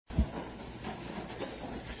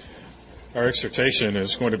Our exhortation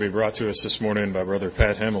is going to be brought to us this morning by Brother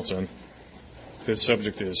Pat Hamilton. His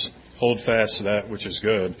subject is Hold Fast That Which Is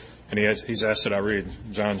Good, and he's asked that I read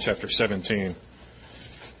John chapter 17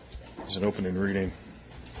 as an opening reading.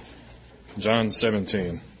 John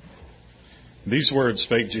 17. These words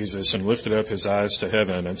spake Jesus, and lifted up his eyes to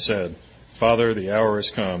heaven, and said, Father, the hour is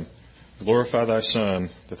come. Glorify thy Son,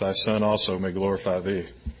 that thy Son also may glorify thee.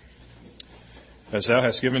 As thou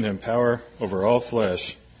hast given him power over all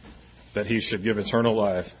flesh, that he should give eternal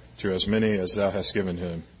life to as many as thou hast given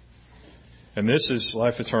him. And this is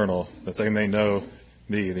life eternal, that they may know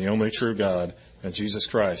thee, the only true God, and Jesus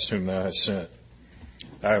Christ, whom thou hast sent.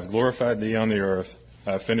 I have glorified thee on the earth.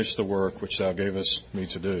 I have finished the work which thou gavest me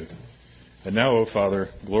to do. And now, O Father,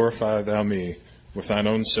 glorify thou me with thine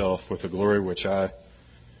own self, with the glory which I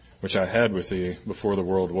had with thee before the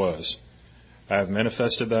world was. I have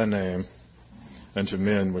manifested thy name unto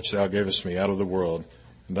men which thou gavest me out of the world.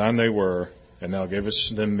 Thine they were, and thou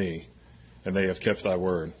gavest them me, and they have kept thy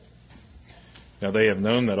word. Now they have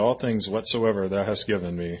known that all things whatsoever thou hast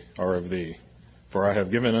given me are of thee. For I have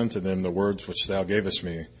given unto them the words which thou gavest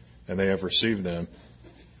me, and they have received them,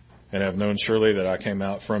 and have known surely that I came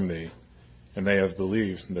out from thee, and they have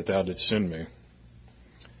believed that thou didst send me.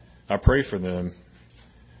 I pray for them.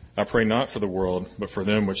 I pray not for the world, but for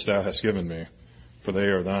them which thou hast given me, for they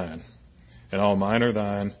are thine. And all mine are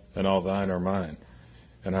thine, and all thine are mine,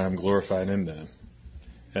 and I am glorified in them.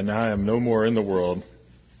 And I am no more in the world,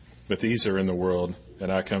 but these are in the world,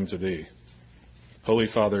 and I come to thee. Holy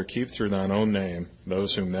Father, keep through thine own name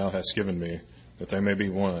those whom thou hast given me, that they may be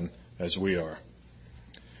one as we are.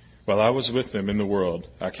 While I was with them in the world,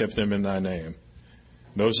 I kept them in thy name.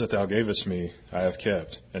 Those that thou gavest me I have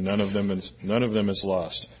kept, and none of them is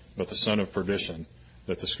lost, but the son of perdition,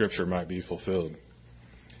 that the scripture might be fulfilled.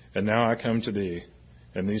 And now I come to thee,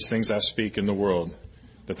 and these things I speak in the world,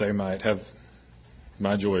 that they might have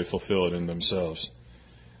my joy fulfilled in themselves.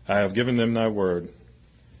 I have given them thy word,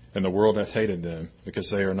 and the world hath hated them,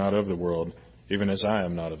 because they are not of the world, even as I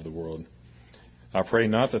am not of the world. I pray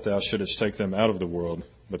not that thou shouldest take them out of the world,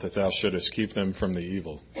 but that thou shouldest keep them from the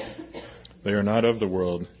evil. They are not of the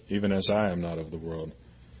world, even as I am not of the world.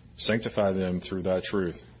 Sanctify them through thy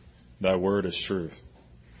truth. Thy word is truth.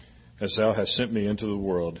 As thou hast sent me into the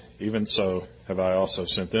world, even so have I also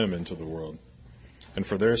sent them into the world. And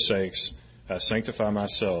for their sakes I sanctify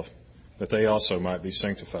myself, that they also might be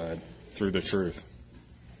sanctified through the truth.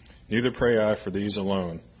 Neither pray I for these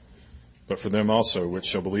alone, but for them also which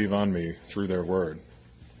shall believe on me through their word,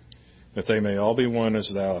 that they may all be one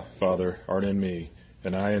as thou, Father, art in me,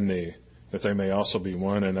 and I in thee, that they may also be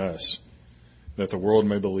one in us, that the world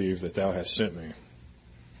may believe that thou hast sent me.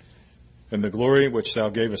 And the glory which thou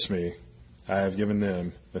gavest me I have given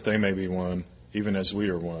them, that they may be one, even as we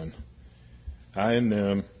are one. I in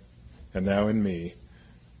them, and thou in me,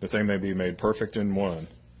 that they may be made perfect in one,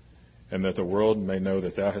 and that the world may know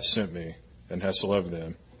that thou hast sent me, and hast loved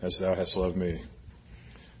them, as thou hast loved me.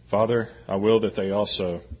 Father, I will that they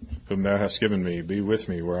also, whom thou hast given me, be with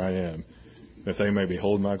me where I am, that they may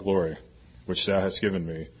behold my glory, which thou hast given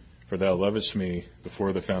me, for thou lovest me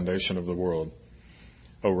before the foundation of the world.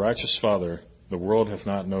 O righteous Father, the world hath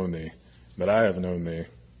not known thee, but I have known thee,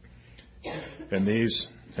 and these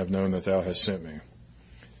have known that thou hast sent me.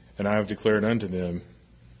 And I have declared unto them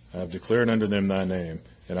thy name,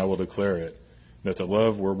 and I will declare it, that the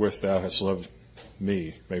love wherewith thou hast loved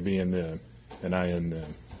me may be in them, and I in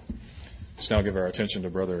them. Let's now give our attention to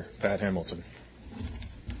Brother Pat Hamilton.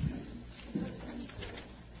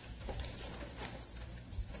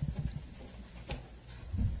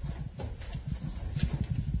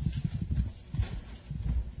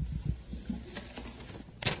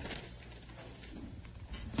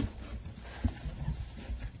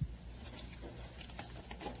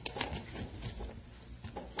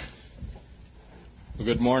 Well,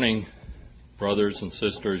 good morning, brothers and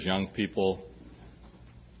sisters, young people,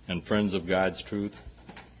 and friends of God's truth.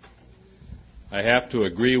 I have to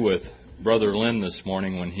agree with Brother Lynn this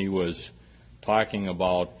morning when he was talking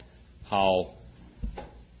about how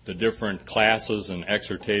the different classes and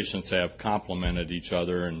exhortations have complemented each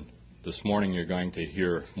other, and this morning you're going to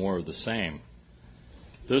hear more of the same.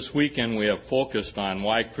 This weekend we have focused on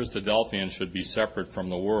why Christadelphians should be separate from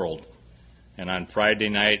the world, and on Friday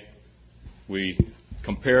night we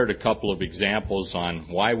compared a couple of examples on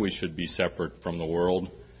why we should be separate from the world.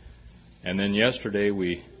 And then yesterday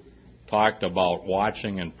we talked about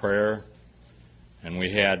watching and prayer, and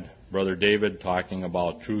we had Brother David talking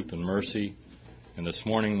about truth and mercy, and this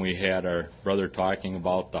morning we had our brother talking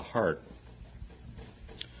about the heart.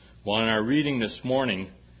 Well, in our reading this morning,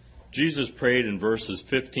 Jesus prayed in verses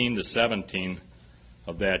 15 to 17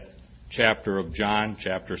 of that chapter of John,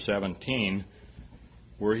 chapter 17,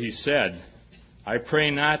 where he said, I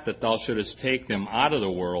pray not that thou shouldest take them out of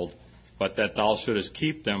the world, but that thou shouldest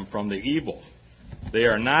keep them from the evil. They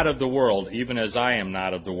are not of the world, even as I am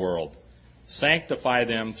not of the world. Sanctify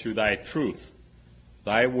them through thy truth.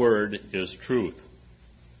 Thy word is truth.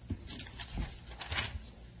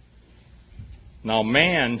 Now,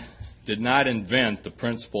 man did not invent the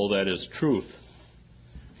principle that is truth.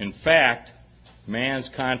 In fact, man's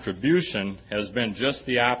contribution has been just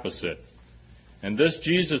the opposite. And this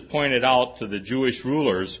Jesus pointed out to the Jewish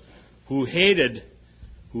rulers who hated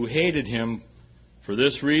him for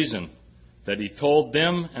this reason, that he told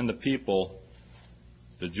them and the people,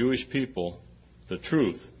 the Jewish people, the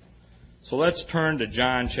truth. So let's turn to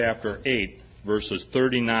John chapter 8, verses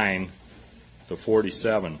 39 to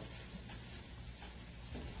 47,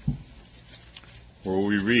 where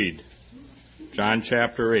we read, John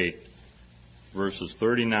chapter 8, verses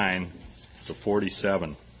 39 to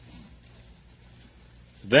 47.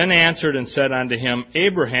 Then answered and said unto him,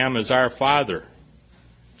 Abraham is our father.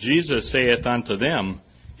 Jesus saith unto them,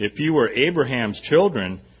 If ye were Abraham's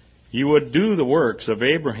children, ye would do the works of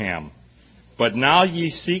Abraham. But now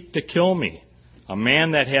ye seek to kill me, a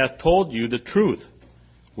man that hath told you the truth,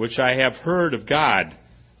 which I have heard of God.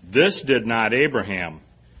 This did not Abraham.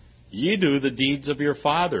 Ye do the deeds of your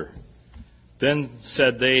father. Then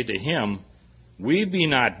said they to him, We be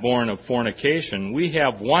not born of fornication. We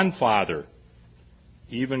have one Father,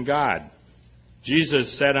 even God.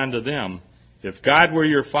 Jesus said unto them, If God were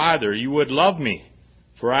your Father, you would love me,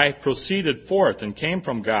 for I proceeded forth and came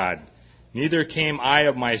from God. Neither came I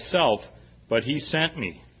of myself, but he sent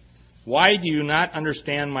me. Why do you not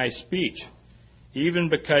understand my speech? Even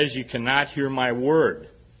because you cannot hear my word.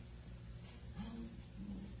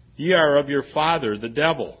 Ye are of your father, the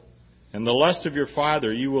devil, and the lust of your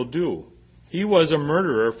father you will do. He was a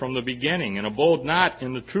murderer from the beginning, and abode not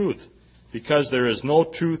in the truth, because there is no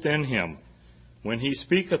truth in him. When he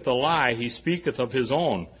speaketh a lie, he speaketh of his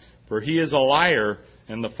own, for he is a liar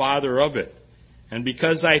and the father of it. And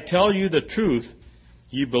because I tell you the truth,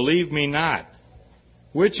 ye believe me not.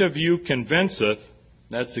 Which of you convinceth,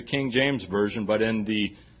 that's the King James Version, but in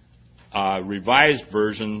the Revised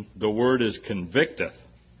Version, the word is convicteth.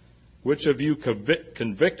 Which of you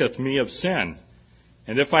convicteth me of sin?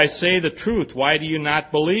 And if I say the truth, why do you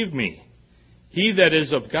not believe me? He that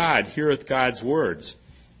is of God heareth God's words.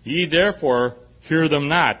 Ye therefore hear them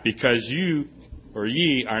not, because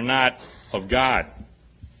ye are not of God.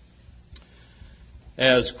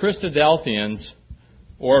 As Christadelphians,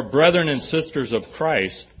 or brethren and sisters of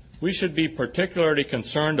Christ, we should be particularly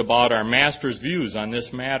concerned about our Master's views on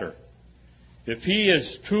this matter. If he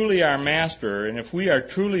is truly our Master, and if we are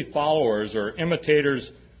truly followers or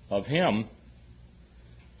imitators of him,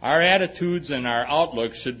 our attitudes and our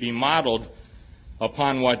outlook should be modeled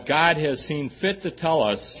upon what God has seen fit to tell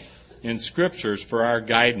us in Scriptures for our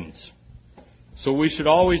guidance. So we should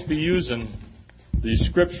always be using these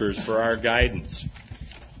Scriptures for our guidance.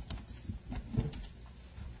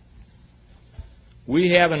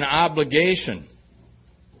 We have an obligation.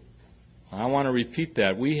 I want to repeat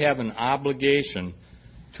that. We have an obligation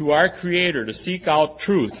to our Creator to seek out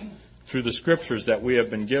truth through the Scriptures that we have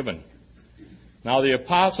been given. Now, the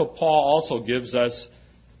Apostle Paul also gives us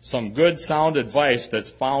some good, sound advice that's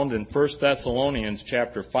found in 1 Thessalonians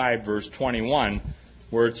chapter 5, verse 21,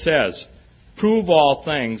 where it says, Prove all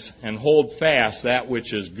things and hold fast that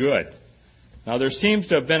which is good. Now, there seems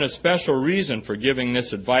to have been a special reason for giving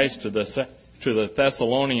this advice to the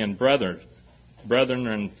Thessalonian brethren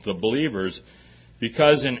and the believers,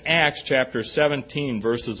 because in Acts chapter 17,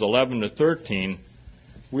 verses 11 to 13,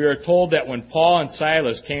 we are told that when Paul and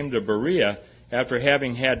Silas came to Berea, after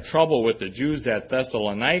having had trouble with the Jews at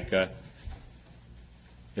Thessalonica,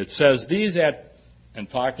 it says, and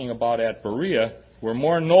talking about at Berea, were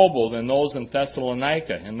more noble than those in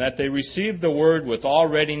Thessalonica, in that they received the word with all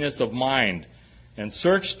readiness of mind, and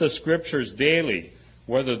searched the Scriptures daily,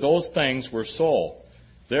 whether those things were so.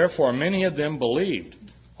 Therefore many of them believed,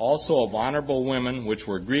 also of honorable women which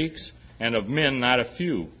were Greeks, and of men not a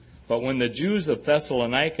few. But when the Jews of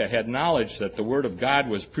Thessalonica had knowledge that the word of God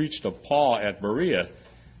was preached of Paul at Berea,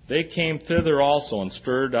 they came thither also and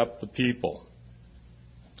stirred up the people.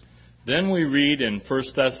 Then we read in 1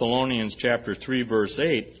 Thessalonians chapter 3, verse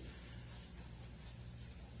 8,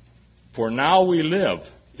 For now we live,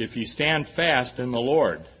 if ye stand fast in the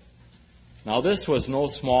Lord. Now this was no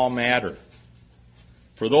small matter.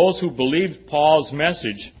 For those who believed Paul's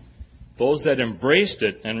message, those that embraced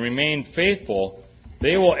it and remained faithful,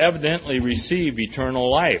 they will evidently receive eternal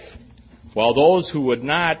life, while those who would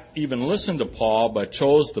not even listen to Paul but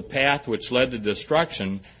chose the path which led to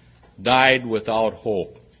destruction, died without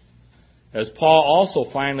hope. As Paul also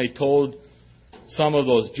finally told some of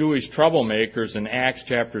those Jewish troublemakers in Acts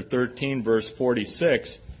chapter 13, verse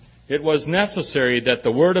 46, it was necessary that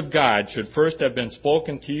the word of God should first have been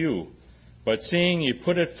spoken to you, but seeing ye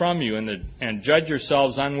put it from you and judge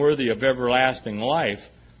yourselves unworthy of everlasting life,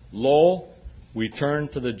 lo, we turn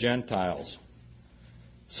to the Gentiles.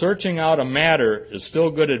 Searching out a matter is still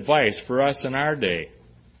good advice for us in our day,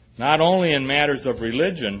 not only in matters of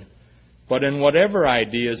religion, but in whatever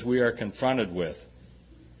ideas we are confronted with.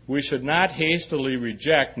 We should not hastily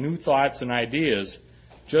reject new thoughts and ideas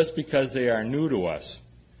just because they are new to us,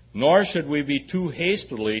 nor should we be too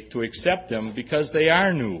hastily to accept them because they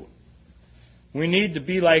are new. We need to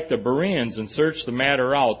be like the Bereans and search the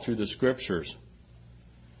matter out through the Scriptures.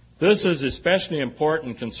 This is especially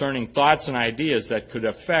important concerning thoughts and ideas that could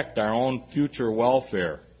affect our own future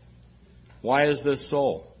welfare. Why is this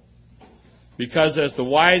so? Because as the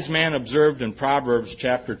wise man observed in Proverbs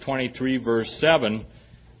chapter 23, verse 7,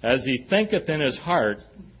 as he thinketh in his heart,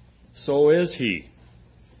 so is he.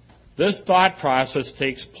 This thought process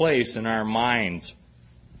takes place in our minds.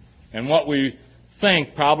 And what we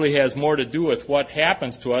think probably has more to do with what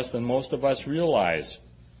happens to us than most of us realize.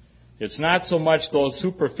 It's not so much those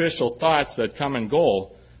superficial thoughts that come and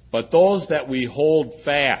go, but those that we hold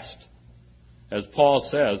fast, as Paul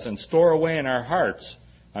says, and store away in our hearts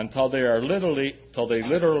until they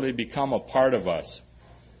literally become a part of us.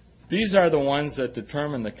 These are the ones that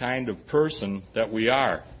determine the kind of person that we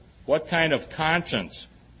are, what kind of conscience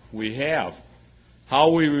we have, how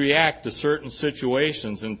we react to certain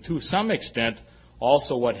situations, and to some extent,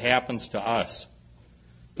 also what happens to us.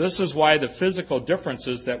 This is why the physical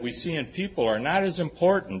differences that we see in people are not as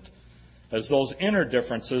important as those inner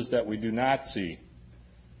differences that we do not see.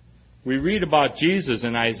 We read about Jesus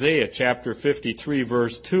in Isaiah chapter 53,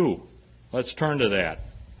 verse 2. Let's turn to that.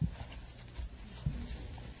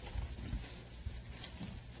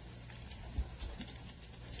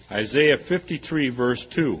 Isaiah 53, verse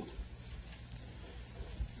 2.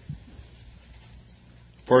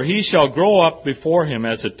 For he shall grow up before him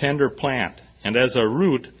as a tender plant, and as a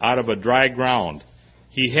root out of a dry ground.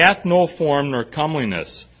 He hath no form nor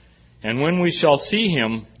comeliness. And when we shall see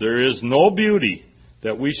him, there is no beauty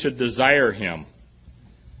that we should desire him.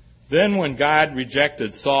 Then when God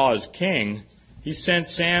rejected Saul as king, he sent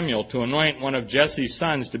Samuel to anoint one of Jesse's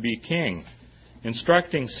sons to be king,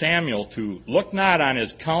 instructing Samuel to look not on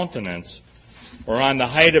his countenance or on the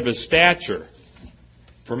height of his stature.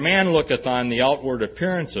 For man looketh on the outward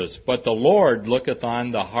appearances, but the Lord looketh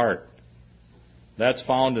on the heart. That's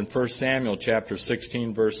found in 1 Samuel chapter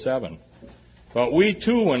 16, verse 7. But we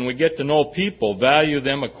too, when we get to know people, value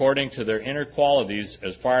them according to their inner qualities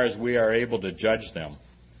as far as we are able to judge them.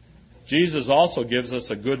 Jesus also gives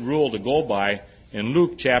us a good rule to go by in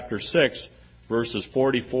Luke chapter 6, verses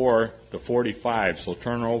 44 to 45. So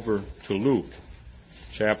turn over to Luke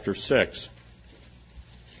chapter 6.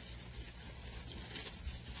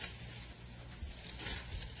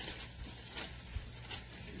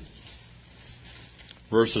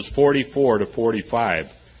 Verses 44 to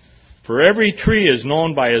 45. For every tree is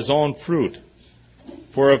known by his own fruit.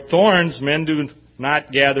 For of thorns men do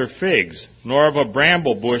not gather figs, nor of a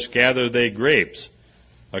bramble bush gather they grapes.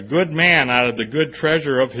 A good man out of the good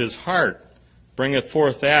treasure of his heart bringeth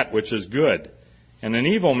forth that which is good, and an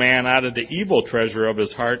evil man out of the evil treasure of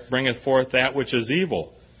his heart bringeth forth that which is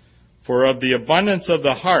evil. For of the abundance of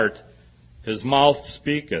the heart his mouth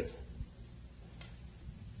speaketh.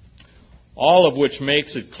 All of which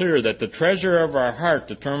makes it clear that the treasure of our heart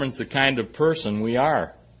determines the kind of person we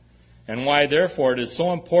are, and why, therefore, it is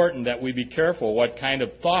so important that we be careful what kind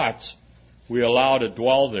of thoughts we allow to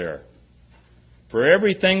dwell there. For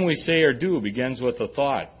everything we say or do begins with a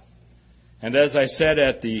thought. And as I said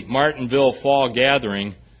at the Martinville Fall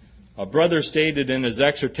Gathering, a brother stated in his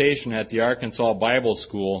exhortation at the Arkansas Bible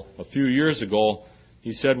School a few years ago,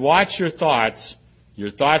 he said, watch your thoughts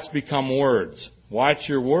become words. Watch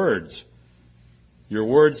your words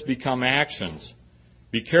become actions.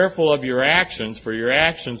 Be careful of your actions, for your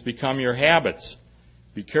actions become your habits.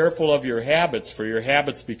 Be careful of your habits, for your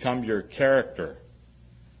habits become your character.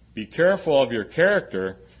 Be careful of your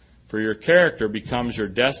character, for your character becomes your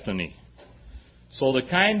destiny. So the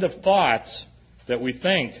kind of thoughts that we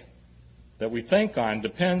think on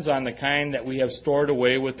depends on the kind that we have stored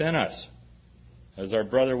away within us, as our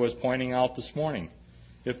brother was pointing out this morning.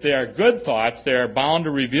 If they are good thoughts, they are bound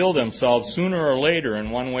to reveal themselves sooner or later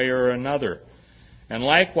in one way or another. And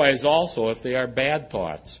likewise also if they are bad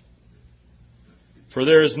thoughts. For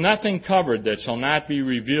there is nothing covered that shall not be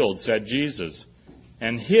revealed, said Jesus,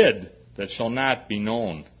 and hid that shall not be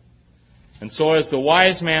known. And so as the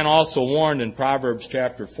wise man also warned in Proverbs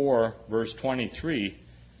chapter 4, verse 23,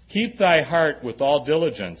 keep thy heart with all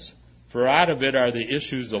diligence, for out of it are the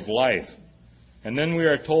issues of life. And then we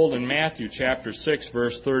are told in Matthew chapter 6,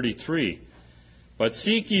 verse 33, but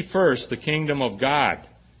seek ye first the kingdom of God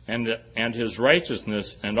and his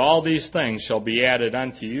righteousness, and all these things shall be added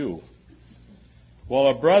unto you. Well,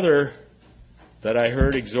 a brother that I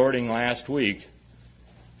heard exhorting last week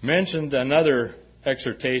mentioned another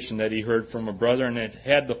exhortation that he heard from a brother, and it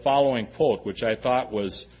had the following quote, which I thought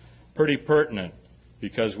was pretty pertinent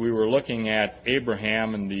because we were looking at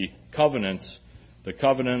Abraham and the covenants, the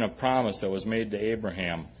covenant of promise that was made to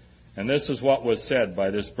Abraham. And this is what was said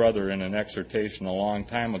by this brother in an exhortation a long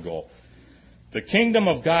time ago. The kingdom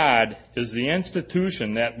of God is the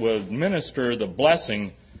institution that will administer the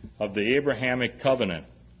blessing of the Abrahamic covenant.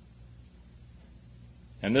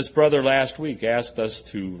 And this brother last week asked us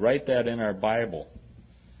to write that in our Bible.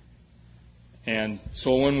 And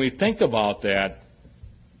so when we think about that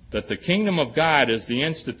the kingdom of God is the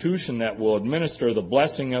institution that will administer the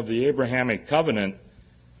blessing of the Abrahamic covenant,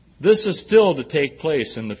 this is still to take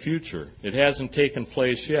place in the future. It hasn't taken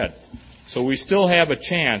place yet. So we still have a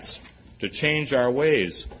chance to change our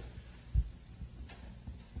ways.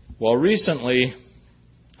 Well, recently,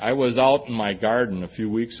 I was out in my garden a few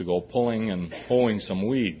weeks ago pulling and hoeing some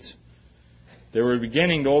weeds. They were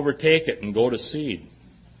beginning to overtake it and go to seed.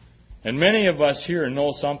 And many of us here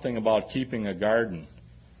know something about keeping a garden.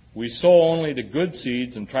 We sow only the good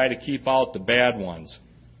seeds and try to keep out the bad ones.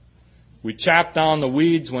 We chop down the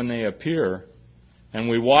weeds when they appear, and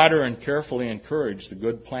we water and carefully encourage the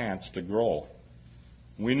good plants to grow.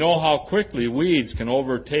 We know how quickly weeds can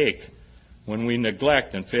overtake when we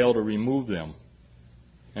neglect and fail to remove them.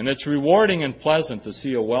 And it's rewarding and pleasant to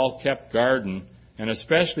see a well-kept garden, and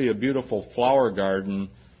especially a beautiful flower garden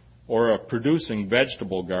or a producing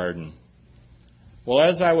vegetable garden. Well,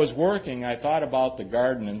 as I was working, I thought about the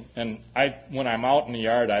garden, and when I'm out in the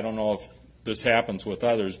yard, I don't know if this happens with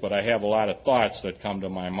others, but I have a lot of thoughts that come to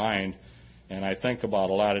my mind, and I think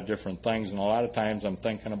about a lot of different things, and a lot of times I'm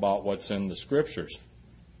thinking about what's in the Scriptures.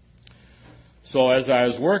 So as I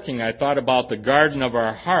was working, I thought about the garden of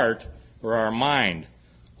our heart or our mind.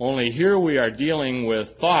 Only here we are dealing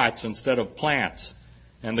with thoughts instead of plants.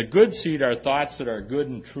 And the good seed are thoughts that are good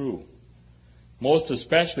and true, most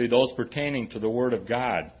especially those pertaining to the Word of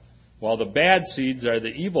God, while the bad seeds are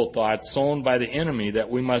the evil thoughts sown by the enemy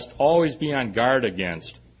that we must always be on guard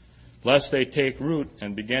against, lest they take root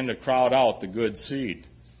and begin to crowd out the good seed.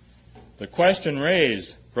 The question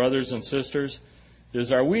raised, brothers and sisters,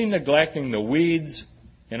 is, are we neglecting the weeds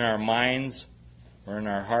in our minds or in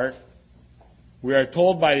our heart? We are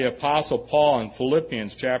told by the Apostle Paul in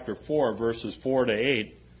Philippians chapter 4, verses 4 to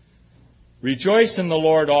 8, rejoice in the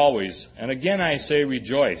Lord always, and again I say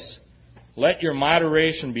rejoice. Let your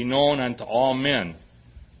moderation be known unto all men.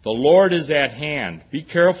 The Lord is at hand. Be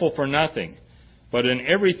careful for nothing, but in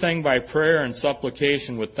everything by prayer and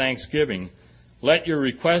supplication with thanksgiving, let your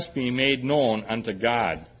request be made known unto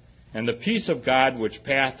God. And the peace of God which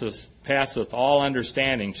passeth all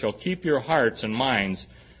understanding shall keep your hearts and minds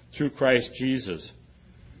through Christ Jesus.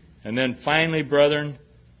 And then finally, brethren,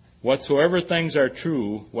 whatsoever things are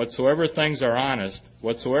true, whatsoever things are honest,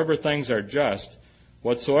 whatsoever things are just,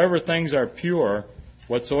 whatsoever things are pure,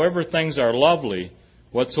 whatsoever things are lovely,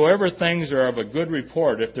 whatsoever things are of a good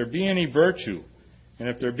report, if there be any virtue, and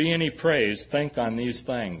if there be any praise, think on these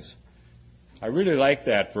things. I really like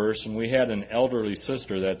that verse, and we had an elderly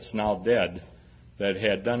sister that's now dead that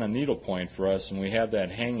had done a needlepoint for us, and we have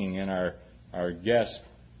that hanging in our guest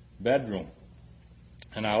bedroom.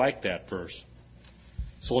 And I like that verse.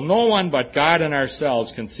 So no one but God and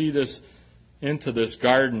ourselves can see this into this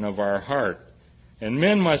garden of our heart. And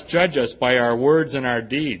men must judge us by our words and our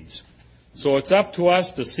deeds. So it's up to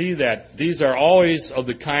us to see that these are always of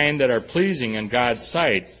the kind that are pleasing in God's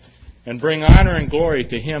sight and bring honor and glory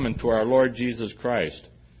to Him and to our Lord Jesus Christ.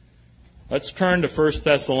 Let's turn to 1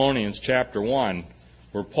 Thessalonians chapter 1,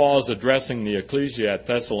 where Paul is addressing the ecclesia at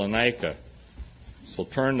Thessalonica. So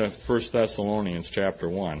turn to 1 Thessalonians chapter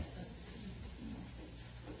 1.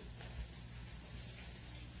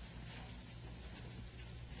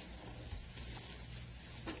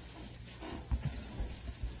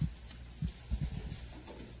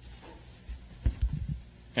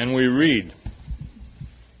 And we read,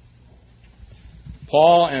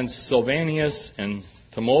 Paul and Silvanus and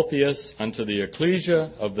Timotheus unto the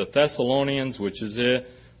ecclesia of the Thessalonians, which is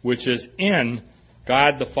in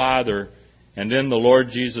God the Father and in the Lord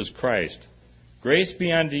Jesus Christ. Grace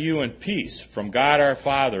be unto you and peace from God our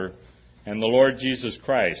Father and the Lord Jesus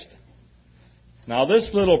Christ. Now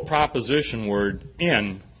this little proposition word,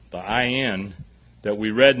 in, the I-N, that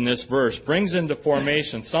we read in this verse, brings into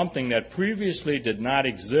formation something that previously did not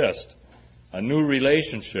exist, a new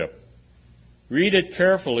relationship. Read it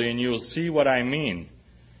carefully and you'll see what I mean.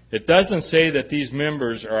 It doesn't say that these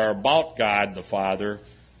members are about God the Father,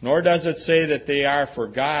 nor does it say that they are for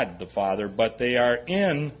God the Father, but they are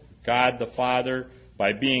in God the Father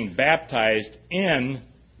by being baptized in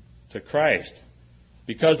to Christ.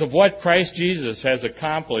 Because of what Christ Jesus has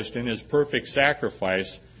accomplished in his perfect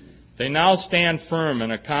sacrifice, they now stand firm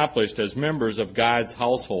and accomplished as members of God's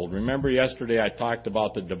household. Remember yesterday I talked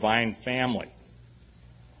about the divine family.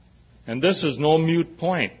 And this is no moot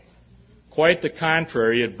point. Quite the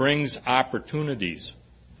contrary, it brings opportunities.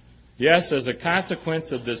 Yes, as a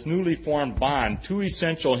consequence of this newly formed bond, two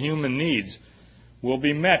essential human needs will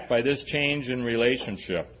be met by this change in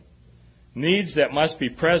relationship. Needs that must be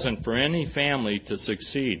present for any family to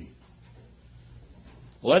succeed.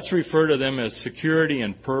 Let's refer to them as security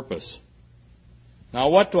and purpose. Now,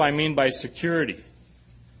 what do I mean by security?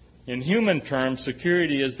 In human terms,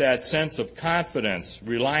 security is that sense of confidence,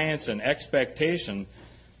 reliance, and expectation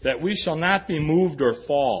that we shall not be moved or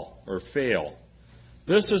fall or fail.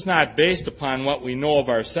 This is not based upon what we know of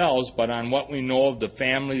ourselves, but on what we know of the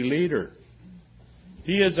family leader.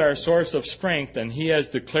 He is our source of strength, and he has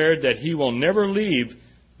declared that he will never leave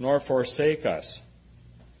nor forsake us.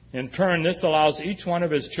 In turn, this allows each one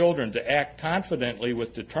of his children to act confidently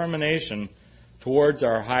with determination towards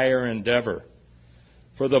our higher endeavor.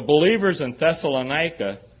 For the believers in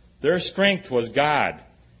Thessalonica, their strength was God,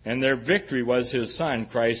 and their victory was his Son,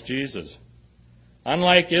 Christ Jesus.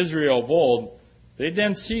 Unlike Israel of old, they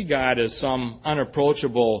didn't see God as some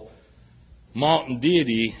unapproachable mountain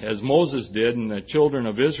deity, as Moses did, and the children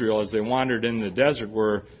of Israel as they wandered in the desert,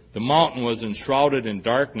 where the mountain was enshrouded in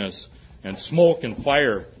darkness and smoke and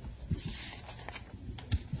fire.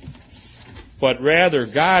 But rather,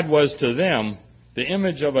 God was to them the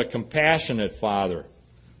image of a compassionate Father,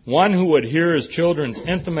 one who would hear his children's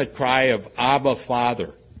intimate cry of Abba,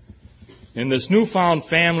 Father. In this newfound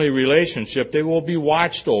family relationship, they will be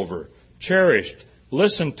watched over, cherished,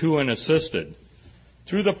 listened to, and assisted.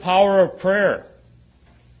 Through the power of prayer,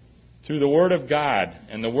 through the Word of God,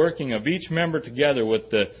 and the working of each member together with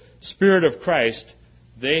the Spirit of Christ,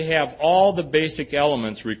 they have all the basic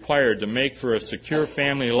elements required to make for a secure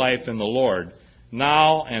family life in the Lord,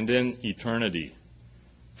 now and in eternity.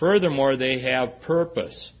 Furthermore, they have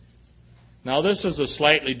purpose. Now, this is a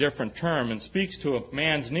slightly different term and speaks to a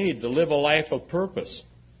man's need to live a life of purpose.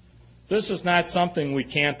 This is not something we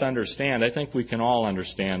can't understand. I think we can all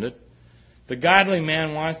understand it. The godly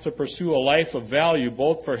man wants to pursue a life of value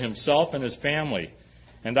both for himself and his family,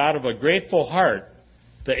 and out of a grateful heart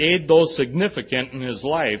to aid those significant in his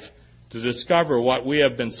life to discover what we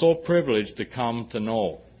have been so privileged to come to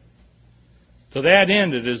know. To that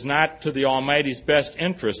end, it is not to the Almighty's best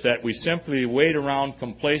interest that we simply wait around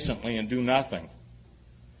complacently and do nothing.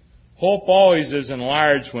 Hope always is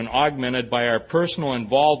enlarged when augmented by our personal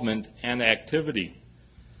involvement and activity.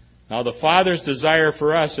 Now, the Father's desire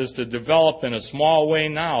for us is to develop in a small way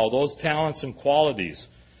now those talents and qualities,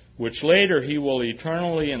 which later He will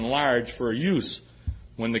eternally enlarge for use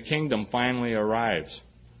when the kingdom finally arrives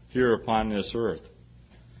here upon this earth.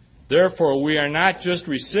 Therefore, we are not just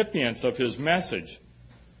recipients of His message.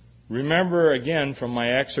 Remember again from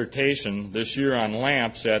my exhortation this year on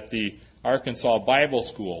lamps at the Arkansas Bible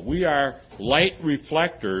School, we are light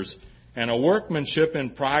reflectors and a workmanship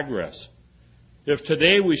in progress. If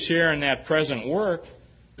today we share in that present work,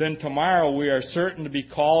 then tomorrow we are certain to be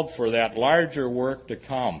called for that larger work to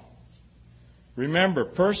come. Remember,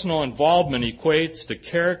 personal involvement equates to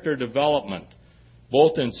character development,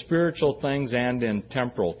 both in spiritual things and in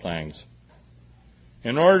temporal things.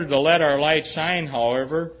 In order to let our light shine,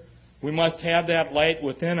 however, we must have that light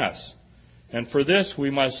within us. And for this we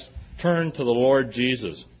must turn to the Lord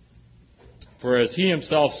Jesus. For as He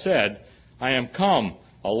Himself said, I am come,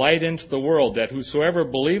 a light into the world, that whosoever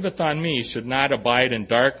believeth on me should not abide in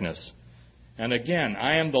darkness. And again,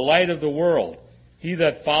 I am the light of the world. He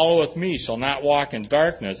that followeth me shall not walk in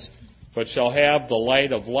darkness, but shall have the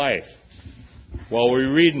light of life. Well, we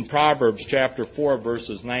read in Proverbs chapter 4,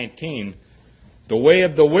 verses 19, the way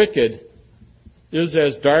of the wicked is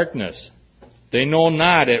as darkness. They know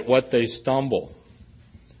not at what they stumble.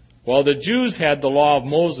 Well, the Jews had the law of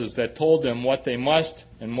Moses that told them what they must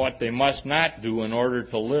and what they must not do in order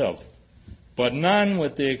to live. But none,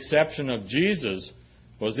 with the exception of Jesus,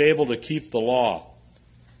 was able to keep the law,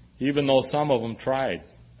 even though some of them tried.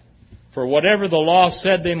 For whatever the law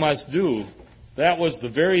said they must do, that was the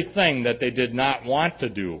very thing that they did not want to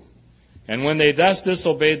do. And when they thus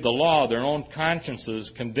disobeyed the law, their own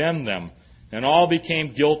consciences condemned them, and all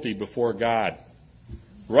became guilty before God.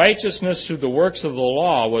 Righteousness through the works of the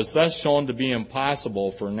law was thus shown to be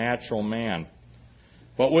impossible for natural man.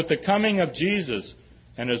 But with the coming of Jesus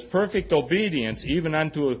and his perfect obedience even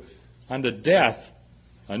unto death,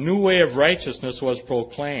 a new way of righteousness was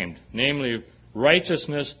proclaimed, namely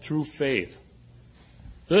righteousness through faith.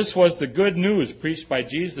 This was the good news preached by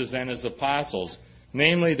Jesus and his apostles,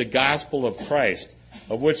 namely the gospel of Christ,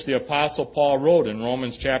 of which the Apostle Paul wrote in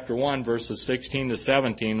Romans chapter 1, verses 16 to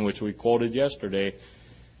 17, which we quoted yesterday.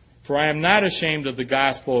 For I am not ashamed of the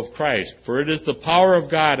gospel of Christ, for it is the power of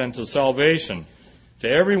God unto salvation, to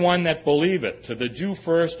every one that believeth, to the Jew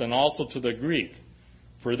first and also to the Greek.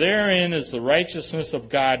 For therein is the righteousness of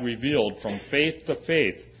God revealed from faith to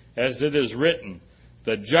faith, as it is written,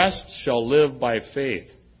 the just shall live by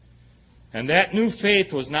faith. And that new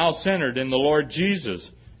faith was now centered in the Lord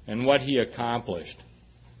Jesus and what he accomplished.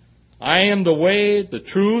 I am the way, the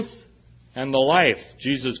truth, and the life,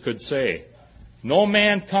 Jesus could say. No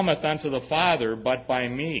man cometh unto the Father but by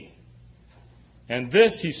me. And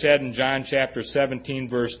this, he said in John chapter 17,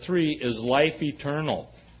 verse 3, is life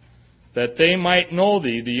eternal, that they might know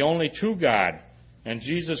thee, the only true God, and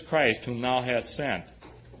Jesus Christ, whom thou hast sent.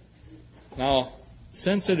 Now,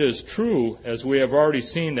 since it is true, as we have already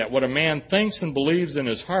seen, that what a man thinks and believes in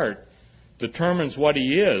his heart determines what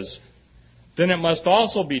he is, then it must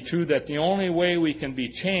also be true that the only way we can be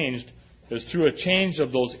changed is through a change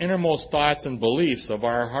of those innermost thoughts and beliefs of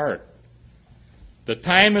our heart. The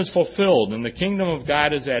time is fulfilled, and the kingdom of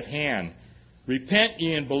God is at hand. Repent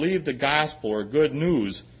ye and believe the gospel, or good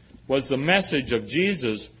news, was the message of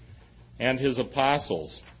Jesus and his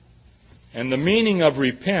apostles. And the meaning of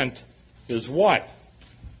repent is what?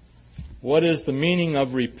 What is the meaning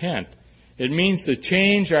of repent? It means to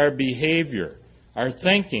change our behavior, our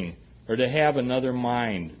thinking, or to have another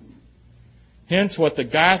mind. Hence, what the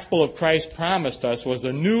gospel of Christ promised us was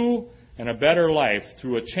a new and a better life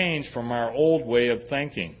through a change from our old way of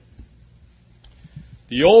thinking.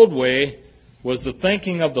 The old way was the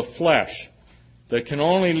thinking of the flesh that can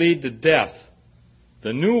only lead to death.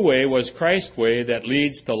 The new way was Christ's way that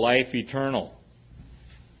leads to life eternal.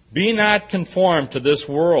 Be not conformed to this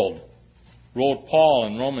world, wrote Paul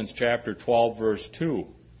in Romans chapter 12, verse 2.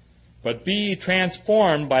 But be ye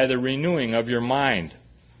transformed by the renewing of your mind.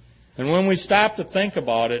 And when we stop to think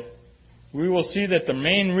about it, we will see that the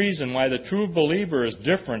main reason why the true believer is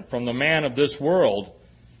different from the man of this world,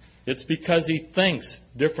 it's because he thinks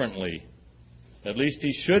differently. At least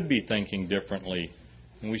he should be thinking differently,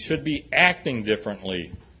 and we should be acting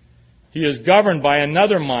differently. He is governed by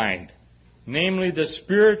another mind, namely the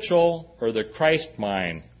spiritual or the Christ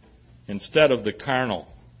mind, instead of the carnal,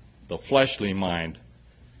 the fleshly mind.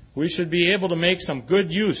 We should be able to make some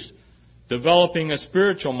good use developing a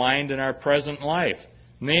spiritual mind in our present life.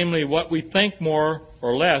 Namely, what we think more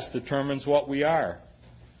or less determines what we are.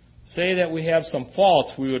 Say that we have some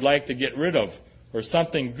faults we would like to get rid of, or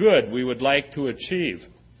something good we would like to achieve.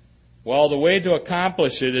 Well, the way to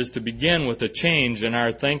accomplish it is to begin with a change in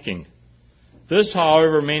our thinking. This,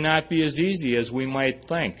 however, may not be as easy as we might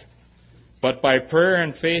think. But by prayer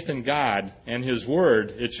and faith in God and His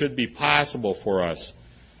Word, it should be possible for us.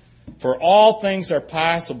 For all things are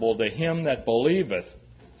possible to him that believeth,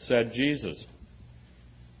 said Jesus.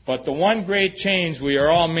 But the one great change we are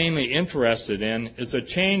all mainly interested in is a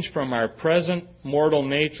change from our present mortal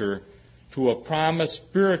nature to a promised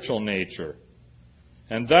spiritual nature,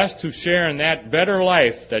 and thus to share in that better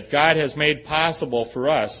life that God has made possible for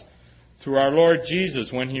us through our Lord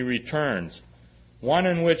Jesus when He returns, one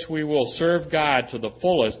in which we will serve God to the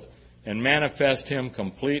fullest and manifest Him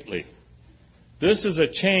completely. This is a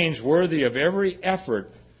change worthy of every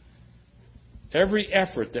effort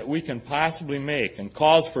that we can possibly make, and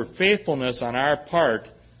calls for faithfulness on our part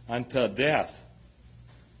unto death.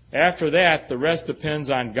 After that, the rest depends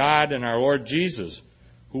on God and our Lord Jesus,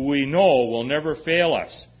 who we know will never fail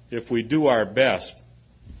us if we do our best.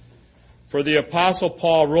 For the Apostle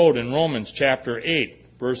Paul wrote in Romans chapter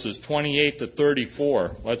 8, verses 28 to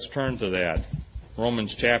 34. Let's turn to that.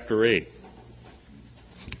 Romans chapter 8.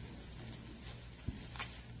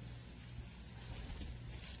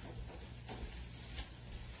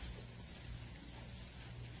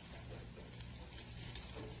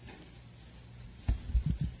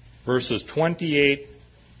 Verses 28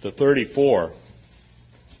 to 34.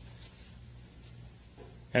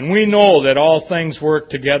 And we know that all things work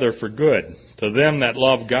together for good, to them that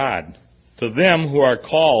love God, to them who are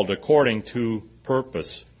called according to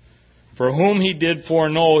purpose. For whom He did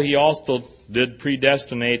foreknow, He also did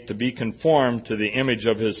predestinate to be conformed to the image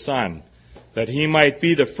of His Son, that He might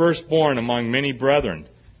be the firstborn among many brethren.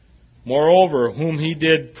 Moreover, whom he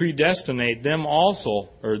did predestinate, them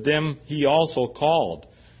he also called.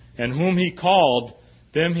 And whom he called,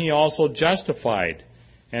 them he also justified.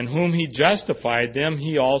 And whom he justified, them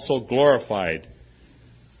he also glorified.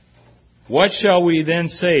 What shall we then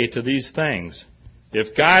say to these things?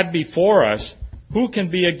 If God be for us, who can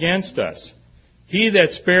be against us? He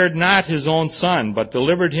that spared not his own Son, but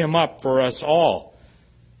delivered him up for us all,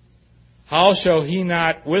 how shall he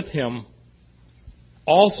not with him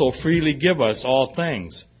also freely give us all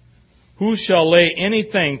things? Who shall lay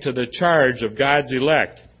anything to the charge of God's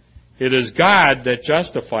elect? It is God that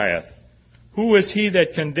justifieth. Who is he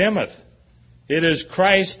that condemneth? It is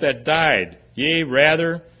Christ that died, yea,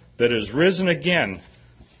 rather, that is risen again,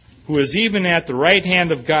 who is even at the right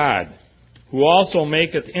hand of God, who also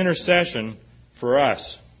maketh intercession for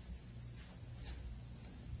us.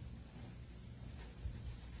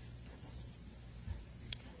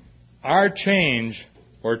 Our change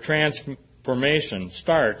or transformation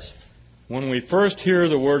starts when we first hear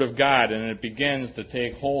the Word of God and it begins to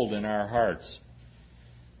take hold in our hearts.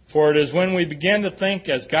 For it is when we begin to think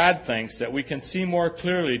as God thinks that we can see more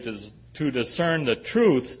clearly to discern the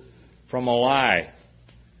truth from a lie.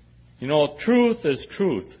 You know, truth is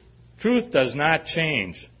truth. Truth does not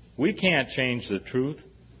change. We can't change the truth.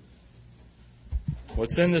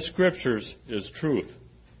 What's in the Scriptures is truth.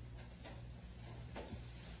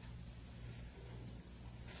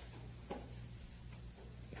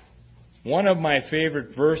 One of my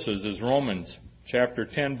favorite verses is Romans chapter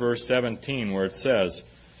 10, verse 17, where it says,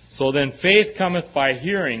 "So then faith cometh by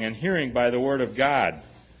hearing, and hearing by the word of God."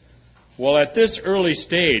 Well, at this early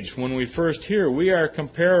stage, when we first hear, we are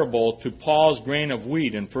comparable to Paul's grain of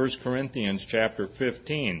wheat in 1 Corinthians chapter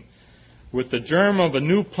 15, with the germ of a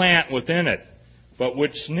new plant within it, but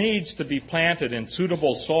which needs to be planted in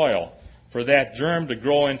suitable soil for that germ to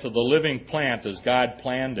grow into the living plant as God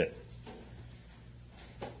planned it.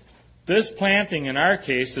 This planting, in our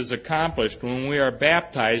case, is accomplished when we are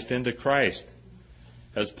baptized into Christ.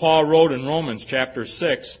 As Paul wrote in Romans chapter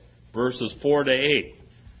 6, verses 4 to 8,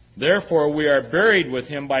 "Therefore we are buried with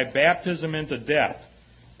him by baptism into death,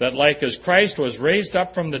 that like as Christ was raised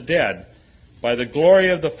up from the dead by the glory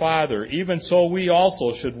of the Father, even so we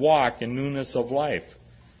also should walk in newness of life.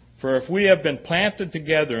 For if we have been planted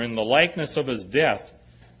together in the likeness of his death,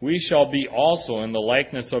 we shall be also in the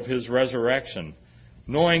likeness of his resurrection.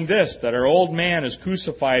 Knowing this, that our old man is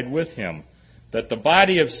crucified with him, that the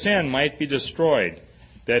body of sin might be destroyed,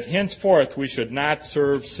 that henceforth we should not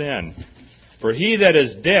serve sin. For he that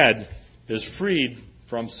is dead is freed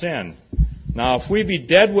from sin. Now if we be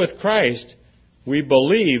dead with Christ, we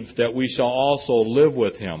believe that we shall also live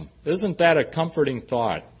with him." Isn't that a comforting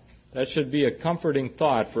thought? That should be a comforting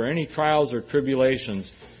thought for any trials or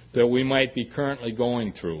tribulations that we might be currently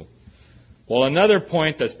going through. Well, another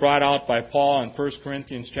point that's brought out by Paul in 1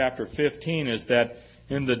 Corinthians chapter 15 is that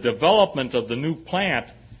in the development of the new plant,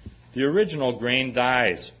 the original grain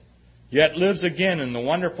dies, yet lives again in the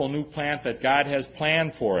wonderful new plant that God has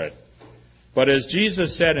planned for it. But as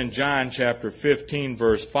Jesus said in John chapter 15,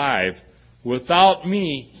 verse 5, "Without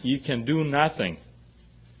me ye can do nothing."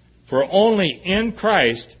 For only in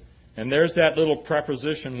Christ, and there's that little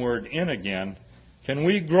preposition word "in" again, can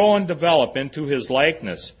we grow and develop into his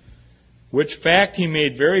likeness, which fact he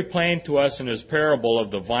made very plain to us in his parable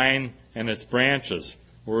of the vine and its branches,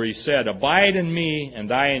 where he said, "Abide in me,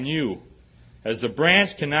 and I in you. As the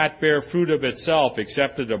branch cannot bear fruit of itself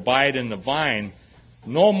except it abide in the vine,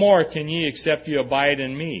 no more can ye except ye abide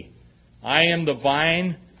in me. I am the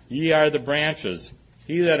vine, ye are the branches.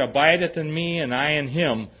 He that abideth in me, and I in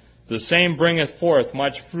him, the same bringeth forth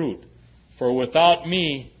much fruit. For without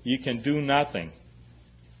me ye can do nothing."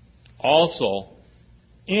 Also,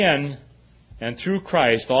 in and through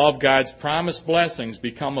Christ, all of God's promised blessings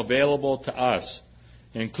become available to us,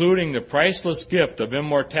 including the priceless gift of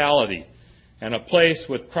immortality and a place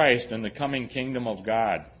with Christ in the coming kingdom of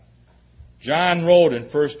God. John wrote in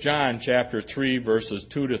 1 John chapter 3, verses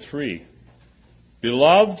 2 to 3,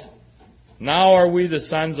 "Beloved, now are we the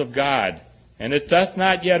sons of God, and it doth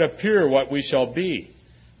not yet appear what we shall be.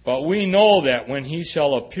 But we know that when he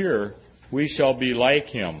shall appear, we shall be like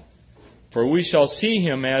him. For we shall see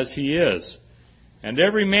him as he is. And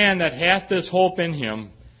every man that hath this hope in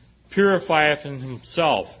him purifieth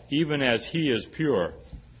himself, even as he is pure."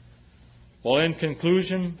 Well, in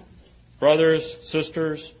conclusion, brothers,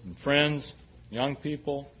 sisters, and friends, young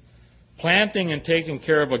people, planting and taking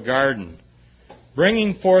care of a garden,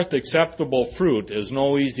 bringing forth acceptable fruit is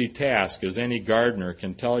no easy task, as any gardener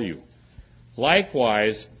can tell you.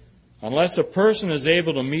 Likewise, unless a person is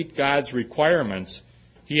able to meet God's requirements,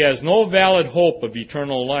 he has no valid hope of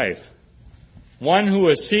eternal life. One who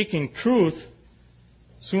is seeking truth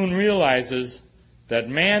soon realizes that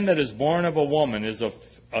man that is born of a woman is of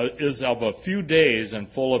a few days and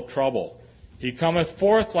full of trouble. He cometh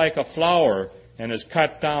forth like a flower and is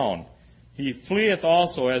cut down. He fleeth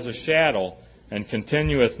also as a shadow and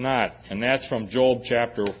continueth not. And that's from Job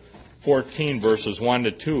chapter 14, verses 1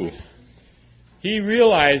 to 2. He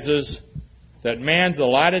realizes that man's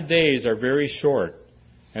allotted days are very short,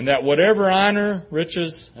 and that whatever honor,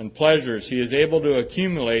 riches, and pleasures he is able to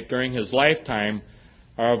accumulate during his lifetime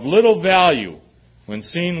are of little value when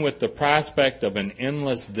seen with the prospect of an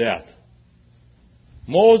endless death.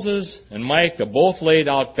 Moses and Micah both laid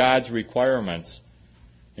out God's requirements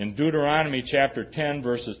in Deuteronomy chapter 10,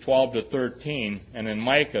 verses 12 to 13, and in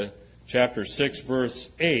Micah chapter 6, verse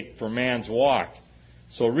 8 for man's walk.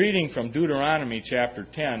 So reading from Deuteronomy chapter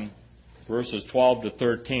 10, verses 12 to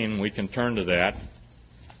 13, we can turn to that.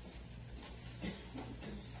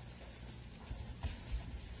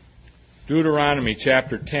 Deuteronomy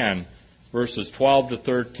chapter 10, verses 12 to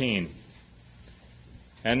 13.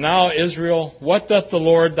 And now, Israel, what doth the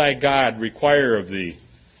Lord thy God require of thee?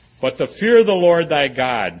 But to fear the Lord thy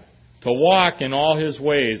God, to walk in all his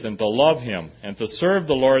ways, and to love him, and to serve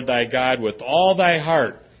the Lord thy God with all thy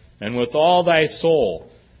heart, and with all thy soul,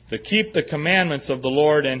 to keep the commandments of the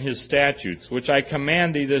Lord and his statutes, which I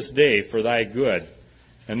command thee this day for thy good.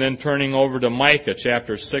 And then turning over to Micah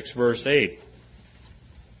chapter 6, verse 8.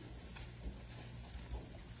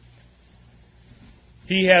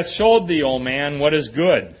 He hath showed thee, O man, what is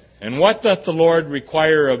good, and what doth the Lord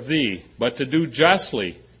require of thee, but to do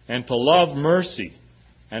justly, and to love mercy,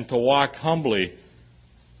 and to walk humbly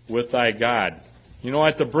with thy God. You know,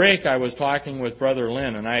 at the break I was talking with Brother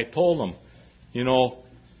Lynn, and I told him, you know,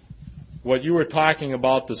 what you were talking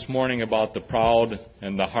about this morning about the proud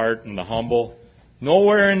and the heart and the humble,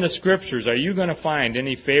 nowhere in the Scriptures are you going to find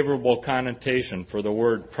any favorable connotation for the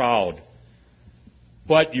word proud.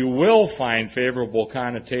 But you will find favorable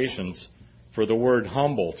connotations for the word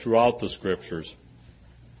humble throughout the Scriptures.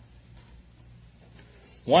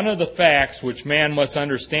 One of the facts which man must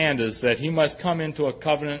understand is that he must come into a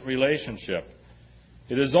covenant relationship.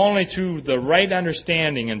 It is only through the right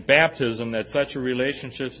understanding and baptism that such a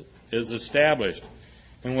relationship is established.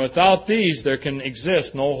 And without these, there can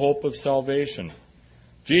exist no hope of salvation.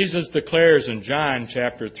 Jesus declares in John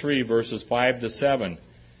chapter 3, verses 5 to 7,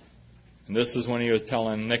 and this is when he was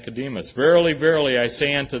telling Nicodemus, Verily, verily, I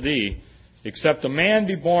say unto thee, except a man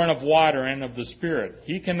be born of water and of the Spirit,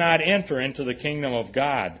 he cannot enter into the kingdom of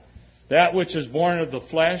God. That which is born of the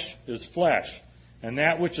flesh is flesh, and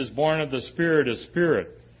that which is born of the Spirit is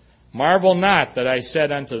spirit. Marvel not that I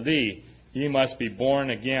said unto thee, ye must be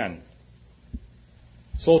born again.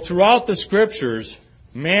 So throughout the Scriptures,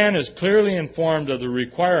 man is clearly informed of the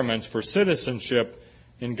requirements for citizenship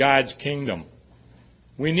in God's kingdom.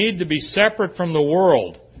 We need to be separate from the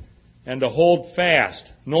world and to hold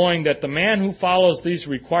fast, knowing that the man who follows these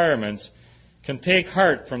requirements can take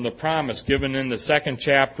heart from the promise given in the 2nd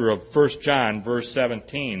chapter of 1 John, verse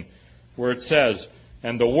 17, where it says,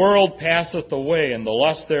 And the world passeth away and the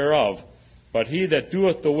lust thereof, but he that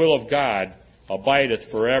doeth the will of God abideth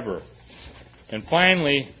forever. And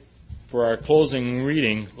finally, for our closing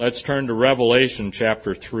reading, let's turn to Revelation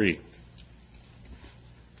chapter 3.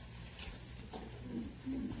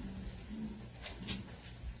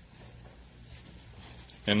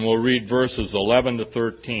 And we'll read verses 11 to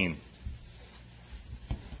 13.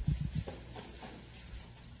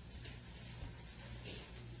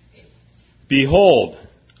 Behold,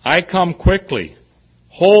 I come quickly.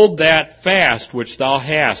 Hold that fast which thou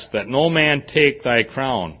hast, that no man take thy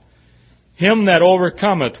crown. Him that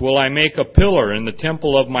overcometh will I make a pillar in the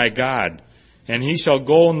temple of my God, and he shall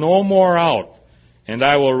go no more out. And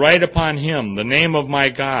I will write upon him the name of my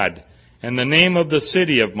God, and the name of the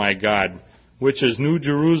city of my God, which is New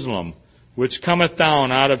Jerusalem, which cometh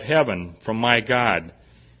down out of heaven from my God.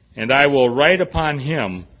 And I will write upon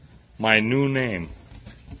him my new name.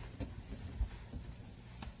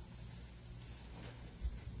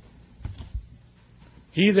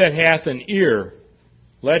 He that hath an ear,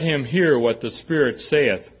 let him hear what the Spirit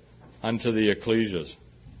saith unto the ecclesias.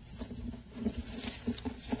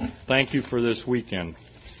 Thank you for this weekend.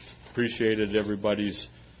 Appreciated everybody's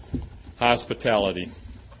hospitality.